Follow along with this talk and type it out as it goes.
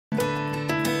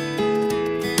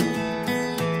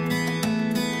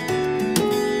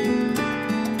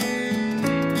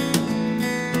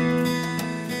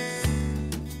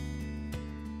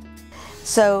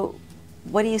So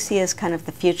what do you see as kind of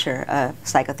the future of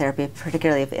psychotherapy,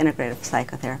 particularly of integrative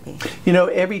psychotherapy? You know,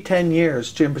 every 10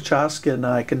 years, Jim Bachowski and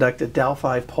I conduct a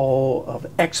Delphi poll of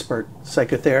expert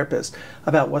psychotherapists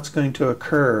about what's going to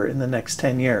occur in the next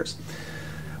 10 years.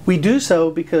 We do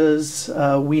so because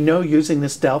we know using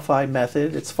this Delphi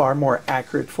method, it's far more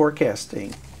accurate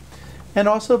forecasting. And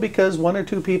also because one or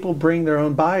two people bring their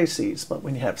own biases. But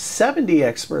when you have 70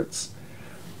 experts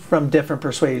from different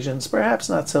persuasions, perhaps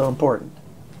not so important.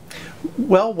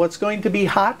 Well, what's going to be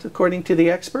hot, according to the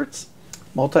experts?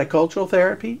 Multicultural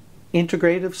therapy,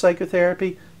 integrative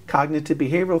psychotherapy, cognitive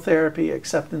behavioral therapy,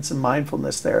 acceptance and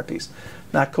mindfulness therapies.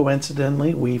 Not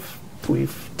coincidentally, we've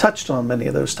touched on many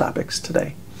of those topics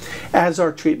today, as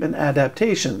are treatment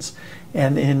adaptations.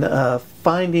 And in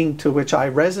finding to which I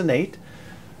resonate,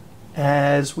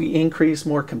 as we increase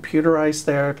more computerized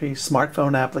therapy,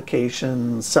 smartphone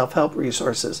applications, self-help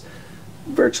resources,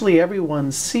 virtually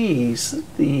everyone sees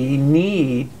the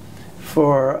need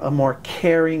for a more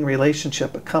caring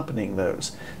relationship accompanying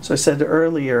those. So I said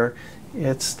earlier,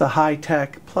 it's the high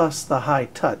tech plus the high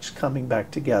touch coming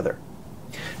back together.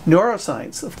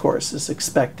 Neuroscience, of course, is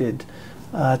expected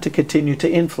to continue to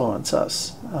influence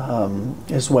us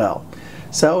as well.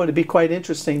 So it'd be quite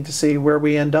interesting to see where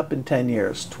we end up in 10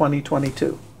 years,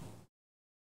 2022.